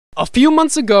A few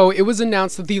months ago, it was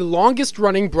announced that the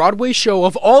longest-running Broadway show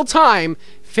of all time,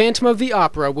 Phantom of the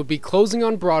Opera, would be closing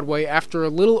on Broadway after a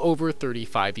little over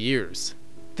 35 years.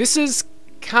 This is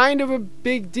kind of a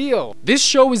big deal. This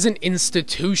show is an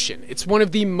institution. It's one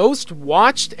of the most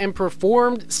watched and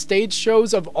performed stage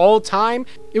shows of all time.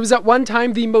 It was at one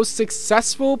time the most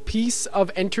successful piece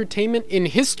of entertainment in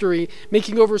history,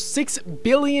 making over $6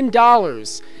 billion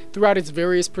throughout its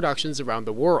various productions around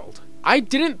the world. I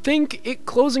didn't think it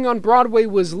closing on Broadway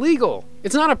was legal.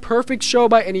 It's not a perfect show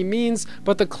by any means,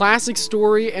 but the classic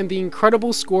story and the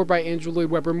incredible score by Andrew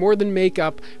Lloyd-Webber more than make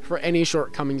up for any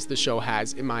shortcomings the show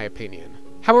has, in my opinion.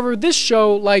 However, this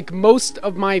show, like most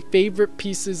of my favorite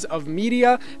pieces of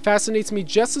media, fascinates me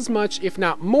just as much, if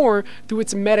not more, through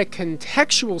its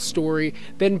meta-contextual story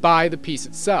than by the piece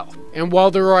itself. And while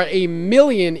there are a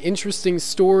million interesting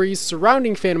stories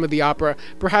surrounding Phantom of the Opera,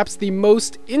 perhaps the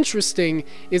most interesting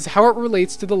is how it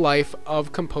relates to the life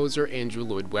of composer Andrew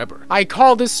Lloyd-Webber. I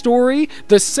call this story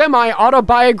the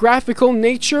semi-autobiographical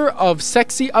nature of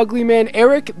sexy ugly man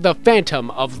Erik, the Phantom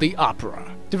of the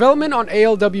Opera. Development on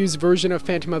ALW's version of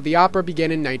Phantom of the Opera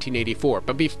began in 1984,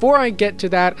 but before I get to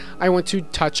that, I want to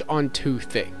touch on two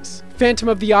things. Phantom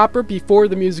of the Opera before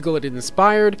the musical it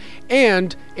inspired,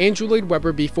 and Andrew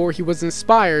Lloyd-Webber before he was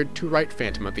inspired to write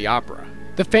Phantom of the Opera.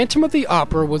 The Phantom of the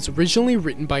Opera was originally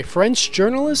written by French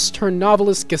journalist turned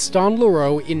novelist Gaston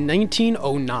Leroux in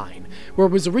 1909, where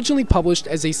it was originally published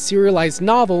as a serialized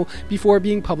novel before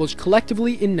being published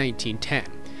collectively in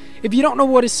 1910. If you don't know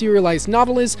what a serialized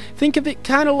novel is, think of it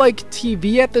kind of like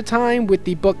TV at the time, with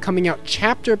the book coming out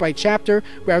chapter by chapter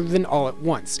rather than all at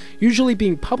once, usually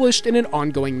being published in an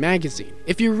ongoing magazine.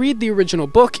 If you read the original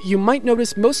book, you might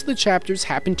notice most of the chapters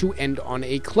happen to end on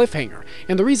a cliffhanger,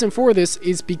 and the reason for this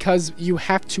is because you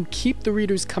have to keep the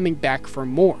readers coming back for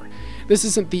more. This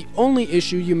isn't the only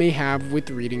issue you may have with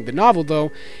reading the novel,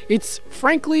 though. It's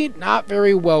frankly not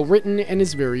very well written and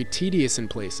is very tedious in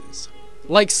places.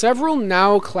 Like several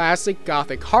now classic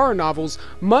gothic horror novels,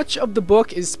 much of the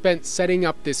book is spent setting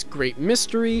up this great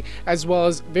mystery, as well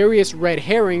as various red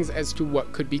herrings as to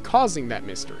what could be causing that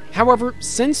mystery. However,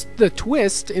 since the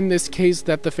twist, in this case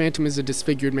that the Phantom is a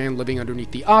disfigured man living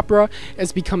underneath the opera,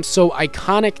 has become so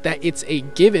iconic that it's a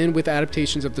given with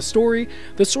adaptations of the story,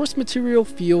 the source material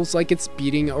feels like it's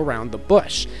beating around the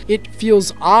bush. It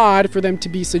feels odd for them to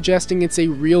be suggesting it's a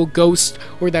real ghost,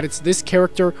 or that it's this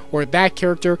character or that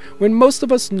character, when most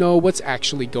of us know what's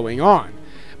actually going on.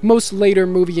 Most later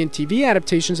movie and TV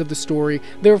adaptations of the story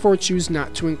therefore choose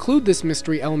not to include this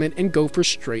mystery element and go for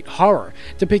straight horror,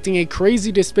 depicting a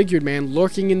crazy disfigured man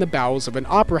lurking in the bowels of an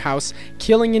opera house,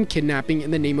 killing and kidnapping in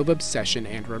the name of obsession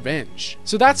and revenge.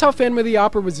 So that's how Phantom of the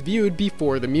Opera was viewed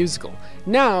before the musical.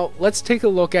 Now, let's take a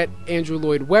look at Andrew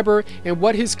Lloyd-Webber and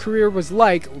what his career was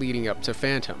like leading up to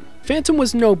Phantom. Phantom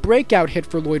was no breakout hit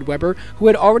for Lloyd-Webber, who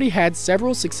had already had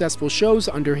several successful shows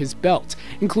under his belt,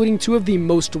 including two of the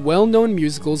most well-known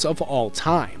musicals of all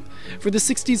time. For the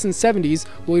 60s and 70s,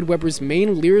 Lloyd-Webber's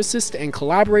main lyricist and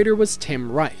collaborator was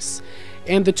Tim Rice,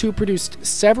 and the two produced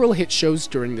several hit shows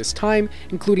during this time,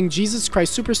 including Jesus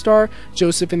Christ Superstar,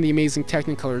 Joseph and the Amazing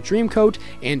Technicolor Dreamcoat,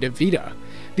 and Evita.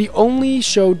 The only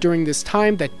show during this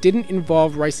time that didn't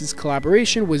involve Rice's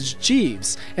collaboration was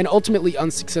Jeeves, an ultimately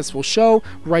unsuccessful show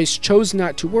Rice chose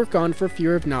not to work on for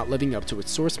fear of not living up to its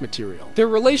source material. Their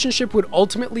relationship would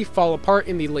ultimately fall apart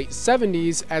in the late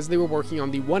 70s as they were working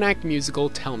on the one-act musical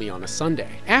Tell Me on a Sunday.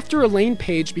 After Elaine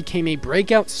Paige became a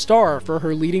breakout star for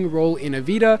her leading role in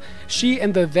Evita, she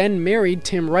and the then-married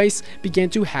Tim Rice began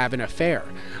to have an affair.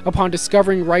 Upon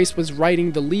discovering Rice was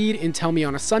writing the lead in Tell Me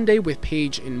on a Sunday with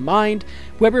Paige in mind,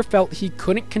 Webber felt he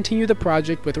couldn't continue the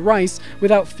project with Rice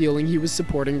without feeling he was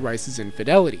supporting Rice's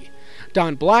infidelity.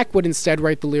 Don Black would instead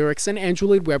write the lyrics, and Andrew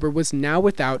Lloyd-Webber was now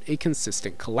without a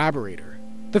consistent collaborator.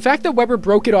 The fact that Webber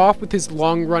broke it off with his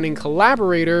long-running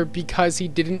collaborator because he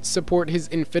didn't support his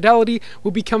infidelity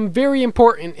will become very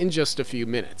important in just a few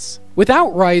minutes. Without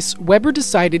Rice, Webber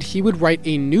decided he would write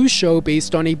a new show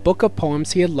based on a book of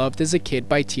poems he had loved as a kid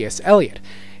by T.S. Eliot.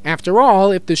 After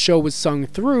all, if the show was sung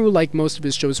through like most of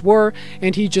his shows were,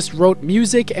 and he just wrote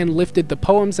music and lifted the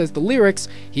poems as the lyrics,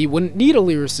 he wouldn't need a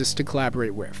lyricist to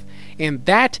collaborate with. And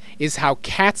that is how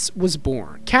Cats was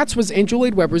born. Cats was Andrew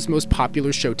Lloyd-Webber's most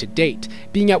popular show to date,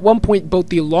 being at one point both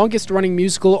the longest-running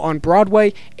musical on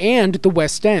Broadway and the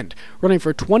West End, running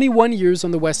for 21 years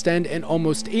on the West End and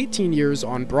almost 18 years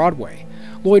on Broadway.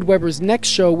 Lloyd-Webber's next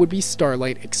show would be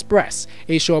Starlight Express,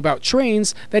 a show about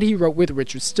trains that he wrote with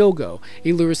Richard Stilgoe,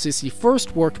 a lyricist he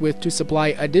first worked with to supply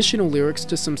additional lyrics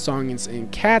to some songs in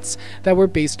Cats that were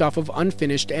based off of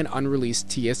unfinished and unreleased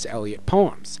T.S. Eliot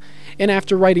poems. And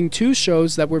after writing 2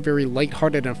 shows that were very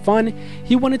lighthearted and fun,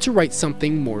 he wanted to write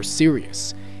something more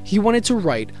serious. He wanted to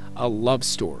write a love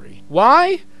story.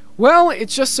 Why? Well, it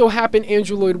just so happened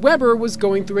Andrew Lloyd-Webber was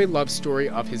going through a love story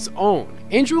of his own.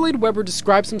 Andrew Lloyd-Webber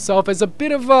describes himself as a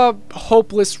bit of a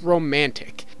hopeless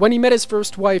romantic. When he met his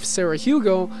first wife, Sarah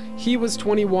Hugo, he was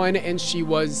 21 and she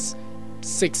was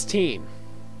 16.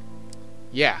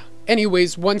 Yeah.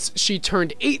 Anyways, once she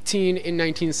turned 18 in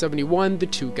 1971, the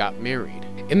two got married.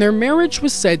 And their marriage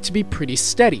was said to be pretty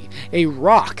steady, a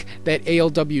rock that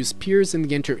ALW's peers in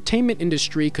the entertainment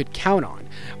industry could count on.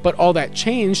 But all that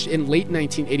changed in late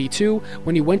 1982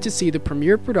 when he went to see the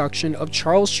premiere production of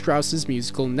Charles Strauss's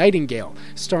musical Nightingale,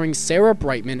 starring Sarah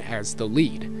Brightman as the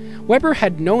lead. Webber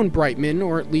had known Brightman,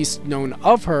 or at least known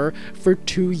of her, for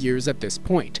 2 years at this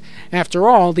point. After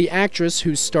all, the actress,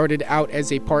 who started out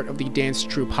as a part of the dance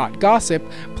troupe Hot Gossip,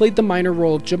 played the minor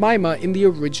role of Jemima in the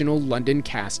original London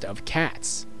cast of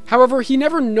Cats. However, he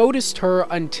never noticed her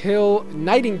until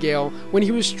Nightingale, when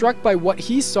he was struck by what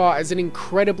he saw as an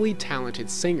incredibly talented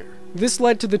singer. This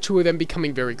led to the two of them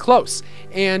becoming very close,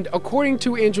 and according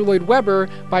to Andrew Lloyd-Webber,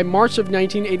 by March of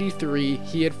 1983,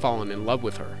 he had fallen in love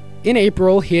with her. In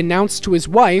April, he announced to his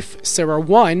wife, Sarah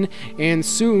I, and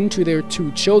soon to their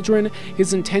 2 children,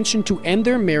 his intention to end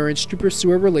their marriage to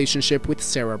pursue a relationship with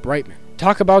Sarah Brightman.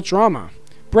 Talk about drama.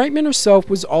 Brightman herself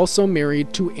was also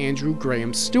married to Andrew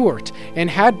Graham Stewart, and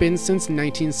had been since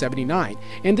 1979,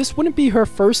 and this wouldn't be her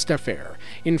first affair.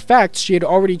 In fact, she had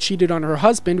already cheated on her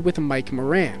husband with Mike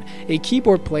Moran, a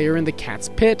keyboard player in the Cat's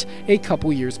Pit, a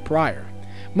couple years prior.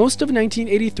 Most of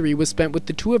 1983 was spent with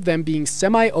the two of them being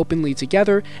semi-openly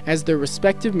together as their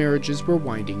respective marriages were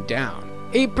winding down.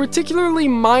 A particularly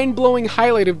mind-blowing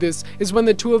highlight of this is when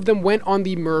the two of them went on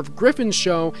the Merv Griffin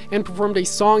show and performed a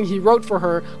song he wrote for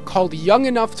her called Young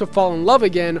Enough to Fall in Love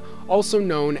Again, also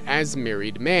known as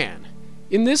Married Man.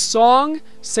 In this song,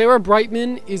 Sarah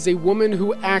Brightman is a woman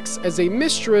who acts as a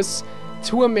mistress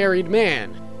to a married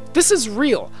man. This is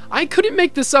real. I couldn't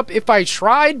make this up if I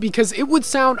tried because it would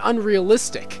sound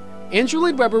unrealistic. Andrew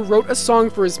Lloyd-Webber wrote a song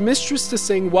for his mistress to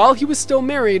sing while he was still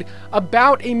married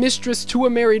about a mistress to a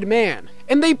married man.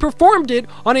 And they performed it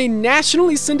on a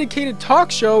nationally syndicated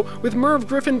talk show with Merv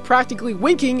Griffin practically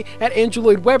winking at Andrew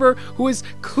Lloyd-Webber, who is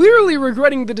clearly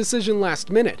regretting the decision last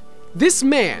minute. This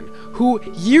man, who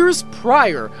years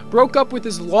prior broke up with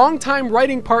his longtime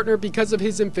writing partner because of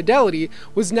his infidelity,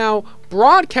 was now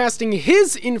broadcasting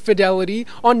his infidelity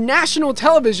on national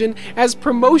television as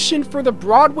promotion for the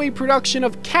Broadway production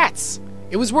of Cats.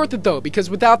 It was worth it though, because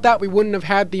without that we wouldn't have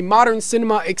had the Modern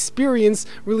Cinema Experience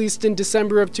released in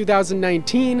December of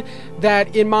 2019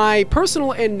 that, in my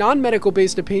personal and non-medical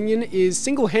based opinion, is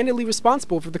single-handedly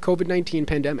responsible for the COVID-19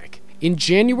 pandemic. In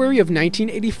January of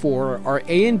 1984, our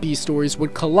A and B stories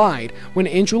would collide when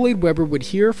Andrew Lloyd-Webber would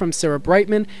hear from Sarah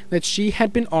Brightman that she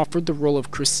had been offered the role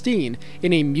of Christine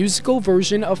in a musical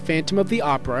version of Phantom of the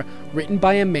Opera written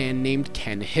by a man named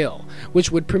Ken Hill,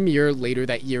 which would premiere later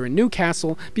that year in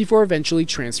Newcastle before eventually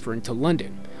transferring to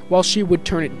London. While she would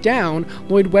turn it down,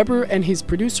 Lloyd-Webber and his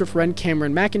producer friend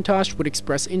Cameron McIntosh would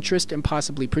express interest in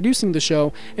possibly producing the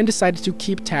show and decided to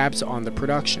keep tabs on the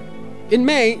production. In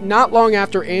May, not long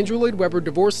after Andrew Lloyd-Webber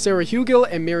divorced Sarah Hugill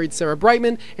and married Sarah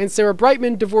Brightman, and Sarah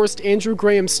Brightman divorced Andrew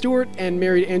Graham Stewart and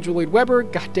married Andrew Lloyd-Webber,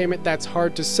 goddammit that's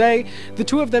hard to say, the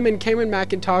two of them and Cameron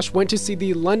McIntosh went to see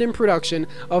the London production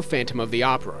of Phantom of the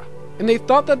Opera. And they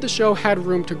thought that the show had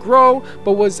room to grow,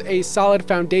 but was a solid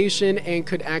foundation and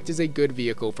could act as a good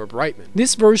vehicle for Brightman.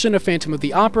 This version of Phantom of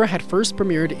the Opera had first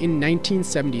premiered in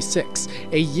 1976,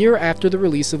 a year after the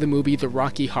release of the movie The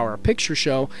Rocky Horror Picture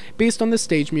Show, based on the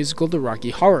stage musical The Rocky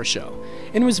Horror Show,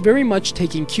 and was very much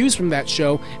taking cues from that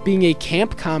show, being a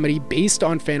camp comedy based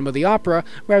on Phantom of the Opera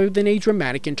rather than a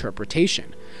dramatic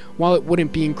interpretation. While it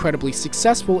wouldn't be incredibly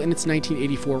successful in its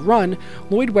 1984 run,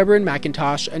 Lloyd-Webber and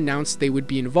McIntosh announced they would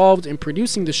be involved in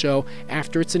producing the show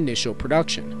after its initial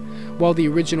production. While the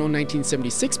original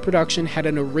 1976 production had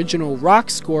an original rock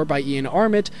score by Ian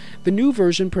Armitt, the new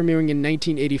version premiering in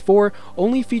 1984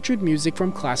 only featured music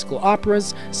from classical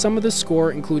operas, some of the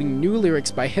score including new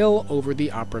lyrics by Hill over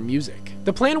the opera music.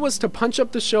 The plan was to punch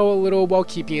up the show a little while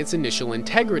keeping its initial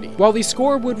integrity. While the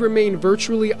score would remain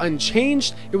virtually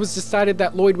unchanged, it was decided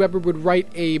that Lloyd-Webber would write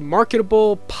a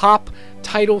marketable pop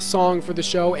title song for the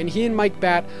show, and he and Mike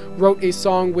Batt wrote a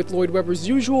song with Lloyd-Webber's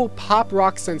usual pop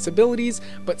rock sensibilities,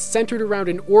 but centered around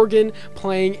an organ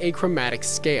playing a chromatic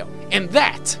scale. And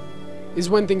that is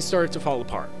when things started to fall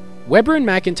apart. Webber and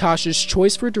McIntosh's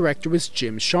choice for director was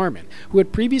Jim Sharman, who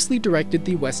had previously directed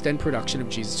the West End production of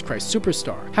Jesus Christ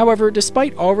Superstar. However,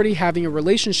 despite already having a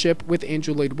relationship with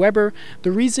Andrew Lloyd-Webber,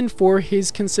 the reason for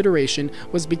his consideration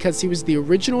was because he was the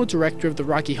original director of the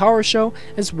Rocky Horror Show,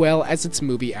 as well as its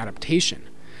movie adaptation.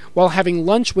 While having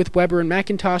lunch with Webber and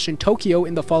McIntosh in Tokyo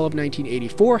in the fall of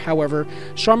 1984, however,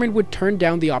 Sharman would turn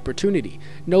down the opportunity,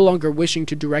 no longer wishing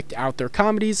to direct out their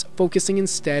comedies, focusing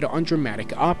instead on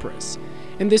dramatic operas.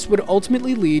 And this would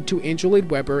ultimately lead to Andrew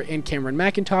Lloyd-Webber and Cameron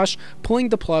McIntosh pulling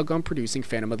the plug on producing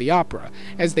Phantom of the Opera,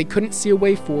 as they couldn't see a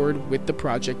way forward with the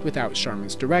project without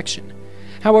Sharman's direction.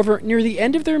 However, near the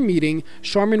end of their meeting,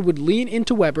 Sharman would lean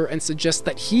into Webber and suggest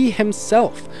that he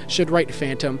himself should write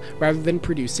Phantom rather than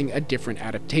producing a different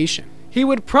adaptation. He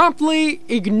would promptly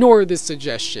ignore this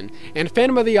suggestion, and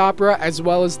Phantom of the Opera, as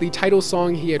well as the title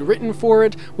song he had written for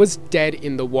it, was dead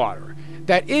in the water.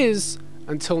 That is,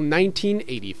 until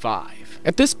 1985.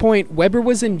 At this point, Webber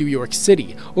was in New York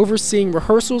City, overseeing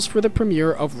rehearsals for the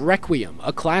premiere of Requiem,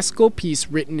 a classical piece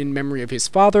written in memory of his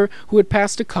father, who had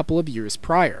passed a couple of years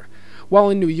prior. While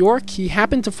in New York, he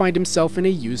happened to find himself in a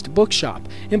used bookshop,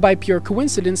 and by pure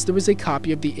coincidence there was a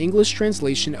copy of the English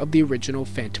translation of the original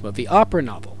Phantom of the Opera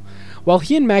novel. While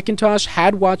he and McIntosh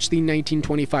had watched the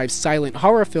 1925 silent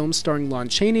horror film starring Lon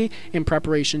Chaney in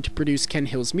preparation to produce Ken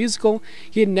Hill's musical,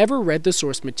 he had never read the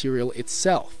source material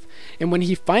itself. And when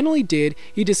he finally did,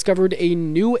 he discovered a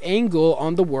new angle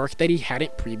on the work that he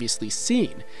hadn't previously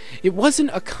seen. It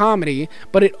wasn't a comedy,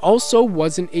 but it also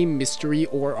wasn't a mystery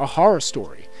or a horror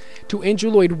story. To Andrew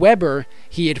Lloyd-Webber,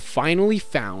 he had finally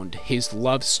found his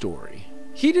love story.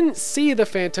 He didn't see the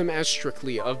Phantom as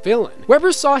strictly a villain.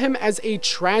 Webber saw him as a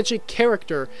tragic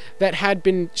character that had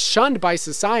been shunned by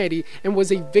society and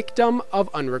was a victim of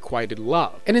unrequited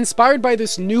love. And inspired by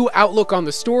this new outlook on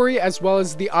the story, as well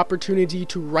as the opportunity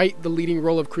to write the leading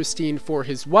role of Christine for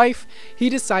his wife, he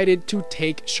decided to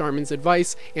take Sharman's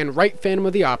advice and write Phantom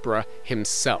of the Opera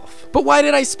himself. But why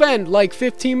did I spend like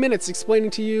 15 minutes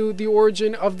explaining to you the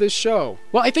origin of this show?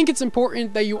 Well, I think it's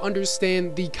important that you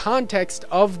understand the context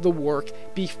of the work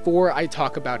before I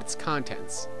talk about its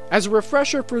contents. As a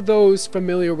refresher for those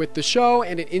familiar with the show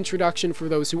and an introduction for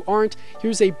those who aren't,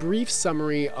 here's a brief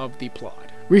summary of the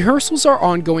plot. Rehearsals are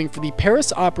ongoing for the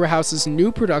Paris Opera House's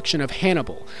new production of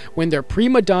Hannibal, when their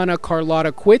prima donna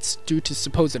Carlotta quits due to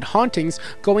supposed hauntings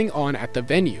going on at the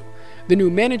venue. The new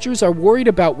managers are worried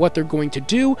about what they're going to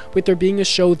do with there being a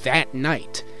show that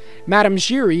night. Madame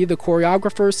Giry, the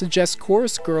choreographer, suggests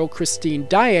chorus girl Christine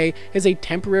Daae as a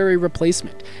temporary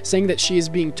replacement, saying that she is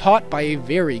being taught by a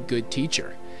very good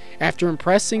teacher. After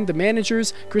impressing the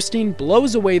managers, Christine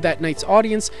blows away that night's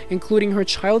audience, including her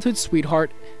childhood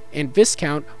sweetheart and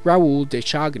Viscount Raoul de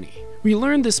Chagny. We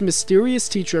learn this mysterious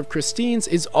teacher of Christine's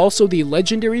is also the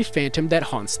legendary Phantom that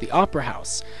haunts the opera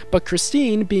house, but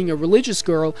Christine, being a religious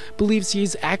girl, believes he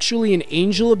is actually an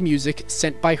angel of music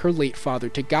sent by her late father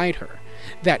to guide her.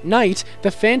 That night,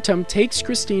 the Phantom takes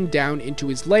Christine down into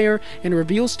his lair and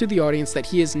reveals to the audience that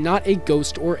he is not a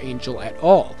ghost or angel at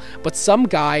all, but some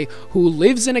guy who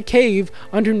lives in a cave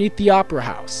underneath the opera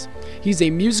house. He's a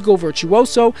musical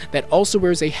virtuoso that also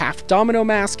wears a half domino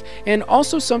mask and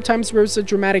also sometimes wears a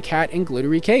dramatic hat and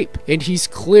glittery cape. And he's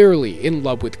clearly in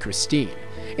love with Christine.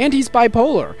 And he's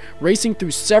bipolar, racing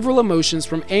through several emotions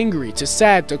from angry to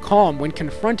sad to calm when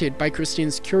confronted by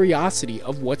Christine's curiosity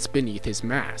of what's beneath his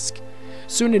mask.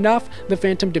 Soon enough, the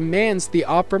Phantom demands the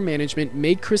opera management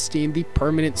make Christine the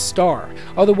permanent star,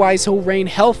 otherwise he'll rain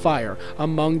hellfire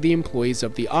among the employees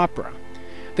of the opera.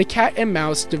 The cat and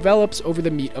mouse develops over the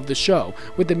meat of the show,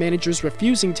 with the managers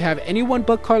refusing to have anyone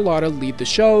but Carlotta lead the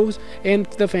shows, and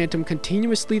the Phantom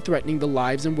continuously threatening the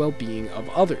lives and well-being of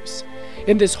others.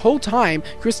 In this whole time,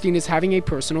 Christine is having a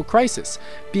personal crisis,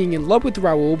 being in love with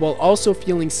Raoul while also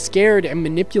feeling scared and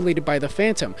manipulated by the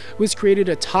Phantom, who has created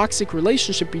a toxic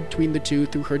relationship between the two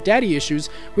through her daddy issues,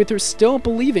 with her still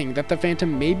believing that the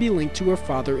Phantom may be linked to her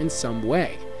father in some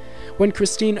way. When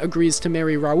Christine agrees to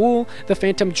marry Raoul, the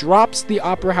Phantom drops the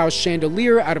opera house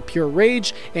chandelier out of pure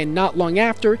rage, and not long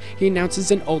after, he announces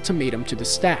an ultimatum to the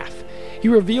staff. He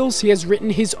reveals he has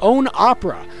written his own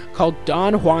opera called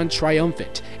Don Juan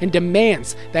Triumphant and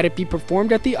demands that it be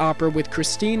performed at the opera with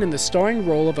Christine in the starring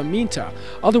role of Aminta,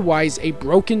 otherwise a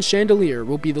broken chandelier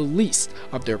will be the least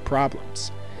of their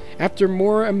problems. After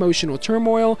more emotional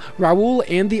turmoil, Raoul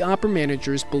and the opera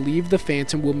managers believe the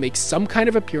Phantom will make some kind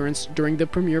of appearance during the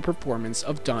premiere performance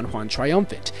of Don Juan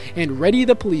Triumphant, and ready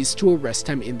the police to arrest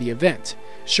him in the event.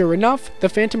 Sure enough, the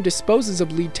Phantom disposes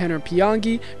of lead tenor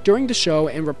Piangi during the show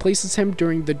and replaces him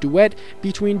during the duet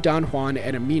between Don Juan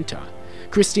and Aminta.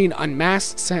 Christine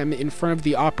unmasks him in front of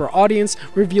the opera audience,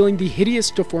 revealing the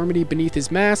hideous deformity beneath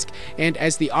his mask, and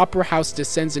as the opera house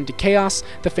descends into chaos,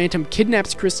 the Phantom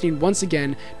kidnaps Christine once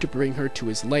again to bring her to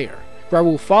his lair.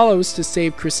 Raoul follows to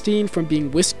save Christine from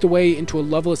being whisked away into a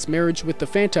loveless marriage with the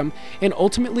Phantom, and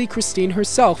ultimately Christine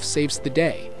herself saves the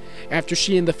day. After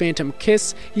she and the Phantom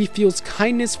kiss, he feels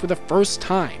kindness for the first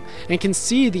time, and can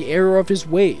see the error of his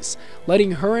ways,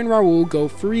 letting her and Raoul go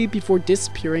free before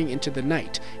disappearing into the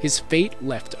night, his fate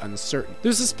left uncertain.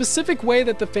 There's a specific way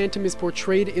that the Phantom is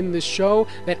portrayed in this show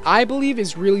that I believe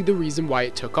is really the reason why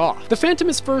it took off. The Phantom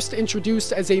is first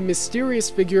introduced as a mysterious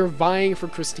figure vying for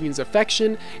Christine's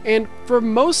affection, and for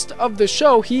most of the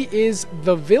show he is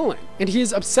the villain, and he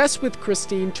is obsessed with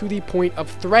Christine to the point of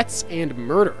threats and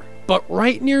murder. But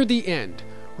right near the end,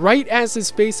 right as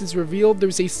his face is revealed,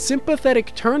 there's a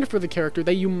sympathetic turn for the character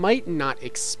that you might not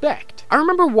expect. I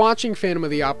remember watching Phantom of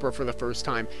the Opera for the first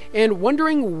time, and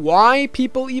wondering why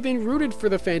people even rooted for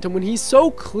the Phantom when he's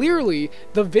so clearly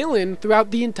the villain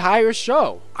throughout the entire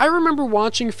show. I remember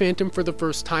watching Phantom for the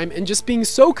first time and just being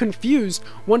so confused,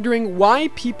 wondering why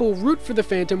people root for the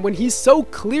Phantom when he's so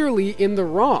clearly in the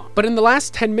wrong. But in the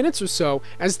last 10 minutes or so,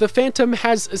 as the Phantom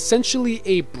has essentially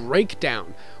a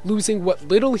breakdown, losing what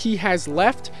little he has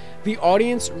left, the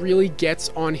audience really gets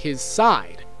on his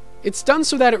side. It's done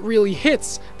so that it really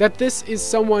hits that this is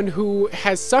someone who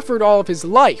has suffered all of his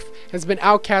life, has been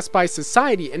outcast by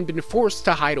society, and been forced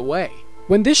to hide away.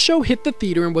 When this show hit the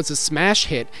theater and was a smash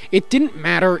hit, it didn't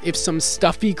matter if some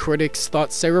stuffy critics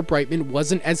thought Sarah Brightman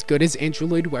wasn't as good as Andrew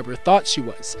Lloyd-Webber thought she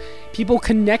was. People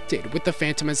connected with the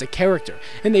Phantom as a character,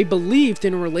 and they believed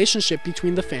in a relationship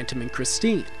between the Phantom and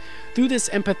Christine. Through this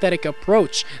empathetic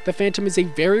approach, the Phantom is a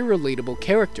very relatable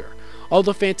character. All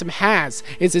the Phantom has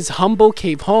is his humble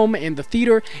cave home and the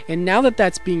theater, and now that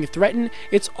that's being threatened,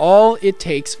 it's all it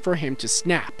takes for him to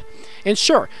snap. And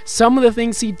sure, some of the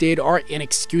things he did are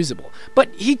inexcusable,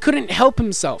 but he couldn't help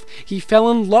himself. He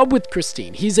fell in love with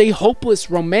Christine. He's a hopeless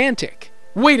romantic.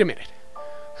 Wait a minute.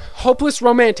 Hopeless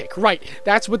romantic, right,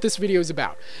 that's what this video is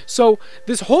about. So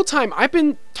this whole time I've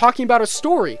been talking about a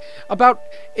story about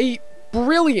a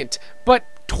brilliant but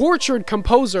tortured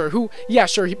composer who, yeah,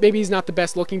 sure, maybe he's not the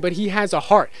best looking, but he has a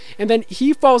heart. And then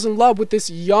he falls in love with this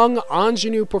young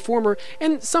ingenue performer,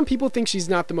 and some people think she's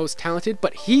not the most talented,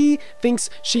 but he thinks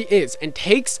she is, and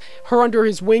takes her under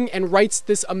his wing and writes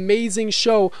this amazing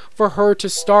show for her to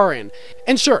star in.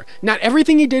 And sure, not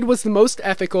everything he did was the most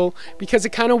ethical, because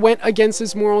it kind of went against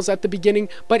his morals at the beginning,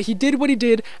 but he did what he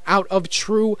did out of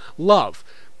true love.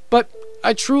 But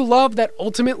a true love that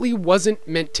ultimately wasn't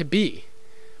meant to be.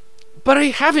 But I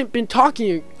haven't been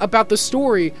talking about the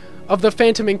story of the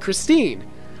Phantom and Christine.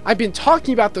 I've been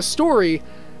talking about the story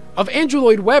of Andrew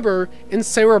Lloyd-Webber and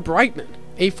Sarah Brightman,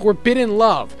 a forbidden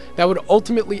love that would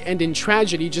ultimately end in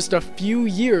tragedy just a few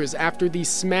years after the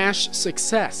smash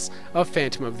success of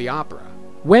Phantom of the Opera.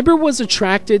 Webber was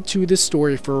attracted to this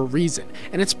story for a reason,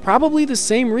 and it's probably the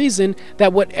same reason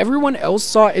that what everyone else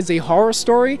saw as a horror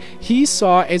story, he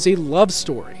saw as a love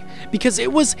story. Because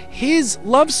it was his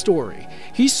love story.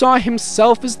 He saw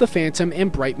himself as the Phantom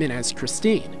and Brightman as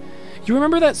Christine. You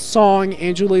remember that song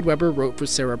Andrew Lloyd-Webber wrote for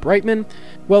Sarah Brightman?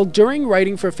 Well, during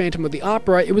writing for Phantom of the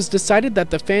Opera, it was decided that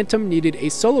the Phantom needed a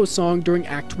solo song during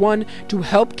Act 1 to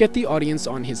help get the audience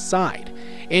on his side.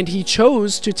 And he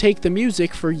chose to take the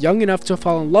music for Young Enough to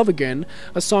Fall in Love Again,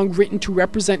 a song written to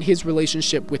represent his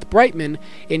relationship with Brightman,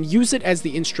 and use it as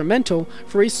the instrumental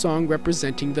for a song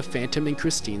representing the Phantom and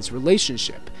Christine's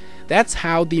relationship. That's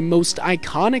how the most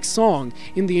iconic song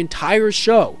in the entire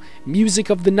show, Music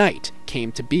of the Night,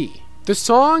 came to be. The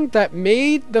song that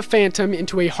made the Phantom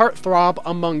into a heartthrob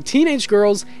among teenage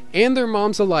girls and their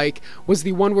moms alike was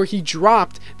the one where he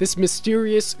dropped this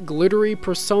mysterious, glittery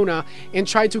persona and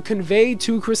tried to convey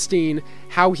to Christine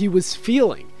how he was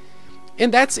feeling.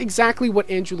 And that's exactly what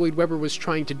Andrew Lloyd-Webber was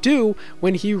trying to do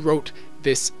when he wrote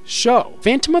this show.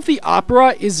 Phantom of the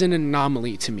Opera is an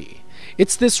anomaly to me.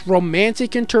 It's this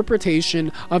romantic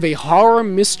interpretation of a horror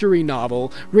mystery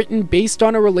novel written based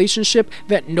on a relationship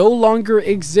that no longer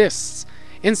exists.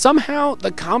 And somehow,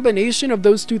 the combination of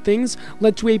those two things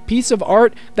led to a piece of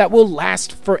art that will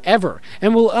last forever,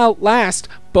 and will outlast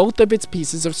both of its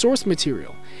pieces of source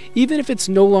material. Even if it's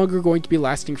no longer going to be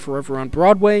lasting forever on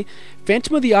Broadway,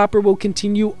 Phantom of the Opera will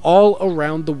continue all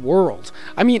around the world.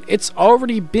 I mean, it's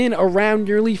already been around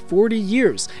nearly 40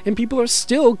 years, and people are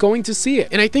still going to see it.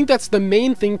 And I think that's the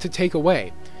main thing to take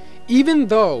away. Even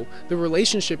though the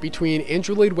relationship between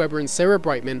Andrew Lloyd-Webber and Sarah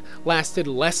Brightman lasted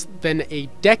less than a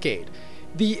decade,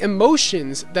 the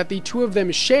emotions that the two of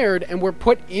them shared and were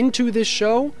put into this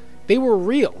show, they were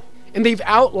real. And they've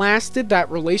outlasted that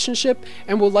relationship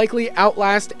and will likely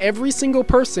outlast every single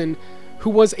person who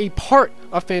was a part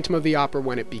of Phantom of the Opera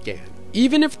when it began.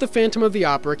 Even if the Phantom of the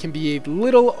Opera can be a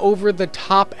little over the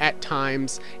top at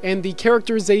times, and the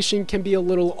characterization can be a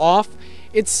little off,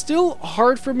 it's still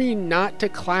hard for me not to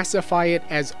classify it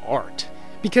as art,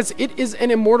 because it is an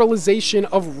immortalization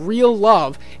of real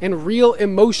love and real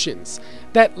emotions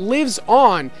that lives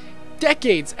on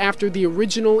decades after the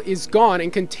original is gone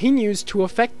and continues to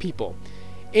affect people.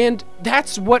 And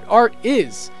that's what art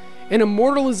is, an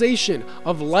immortalization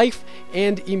of life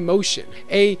and emotion,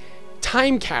 a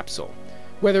time capsule,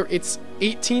 whether it's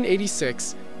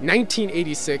 1886,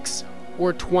 1986,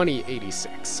 or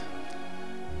 2086.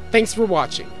 Thanks for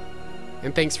watching,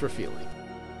 and thanks for feeling.